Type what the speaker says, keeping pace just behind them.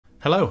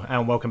Hello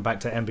and welcome back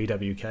to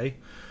MBWK.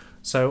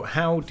 So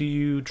how do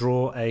you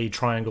draw a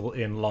triangle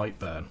in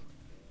Lightburn?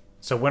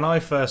 So when I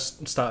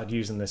first started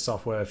using this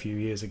software a few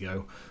years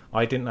ago,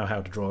 I didn't know how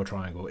to draw a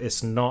triangle.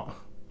 It's not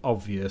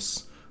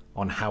obvious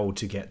on how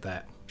to get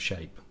that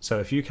shape. So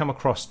if you come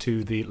across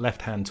to the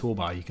left hand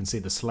toolbar, you can see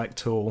the select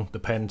tool, the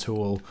pen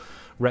tool,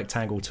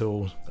 rectangle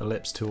tool,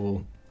 ellipse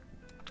tool,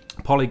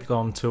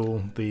 polygon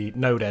tool, the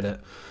node edit,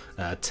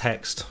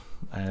 text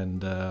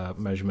and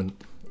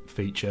measurement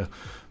feature.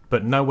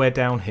 But nowhere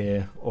down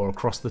here or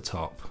across the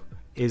top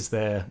is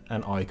there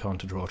an icon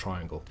to draw a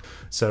triangle.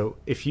 So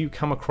if you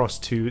come across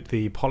to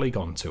the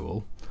polygon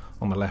tool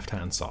on the left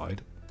hand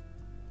side,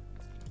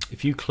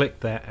 if you click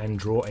there and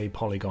draw a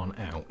polygon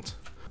out,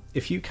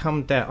 if you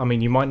come down, I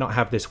mean you might not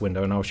have this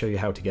window and I'll show you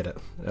how to get it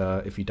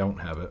if you don't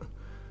have it,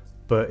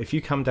 but if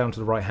you come down to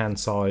the right hand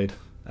side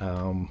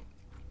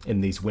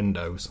in these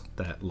windows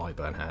that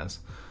Lightburn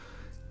has,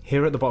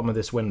 here at the bottom of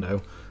this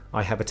window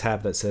I have a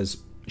tab that says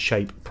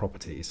shape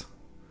properties.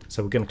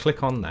 So we're going to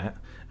click on that,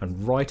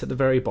 and right at the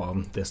very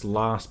bottom, this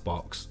last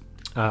box,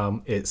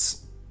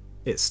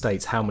 it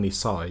states how many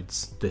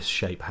sides this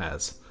shape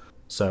has.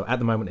 So at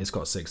the moment it's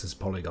got 6 as a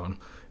polygon.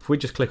 If we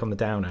just click on the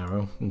down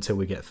arrow until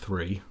we get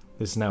 3,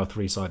 this is now a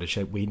 3-sided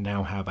shape, we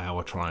now have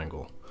our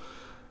triangle.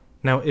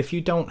 Now if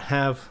you don't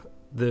have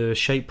the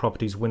shape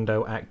properties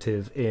window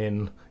active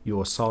in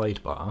your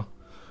sidebar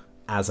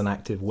as an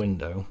active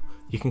window,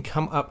 you can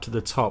come up to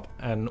the top,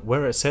 and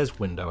where it says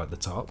window at the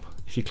top,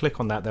 if you click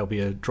on that there'll be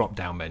a drop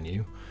down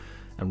menu,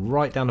 and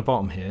right down the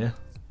bottom here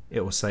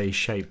it will say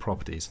shape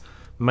properties.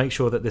 Make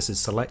sure that this is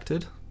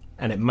selected,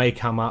 and it may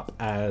come up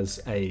as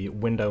a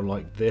window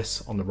like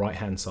this on the right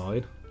hand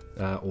side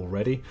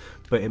already,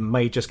 but it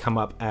may just come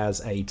up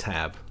as a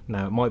tab.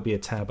 Now it might be a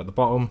tab at the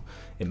bottom,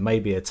 it may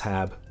be a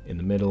tab in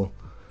the middle,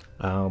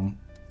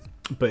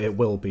 but it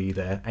will be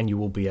there and you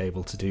will be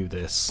able to do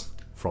this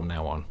from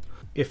now on.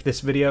 If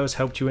this video has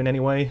helped you in any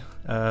way,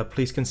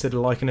 please consider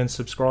liking and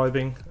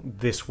subscribing.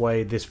 This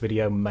way this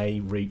video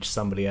may reach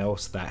somebody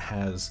else that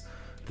has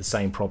the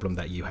same problem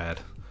that you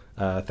had.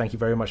 Thank you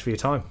very much for your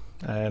time,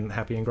 and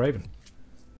happy engraving.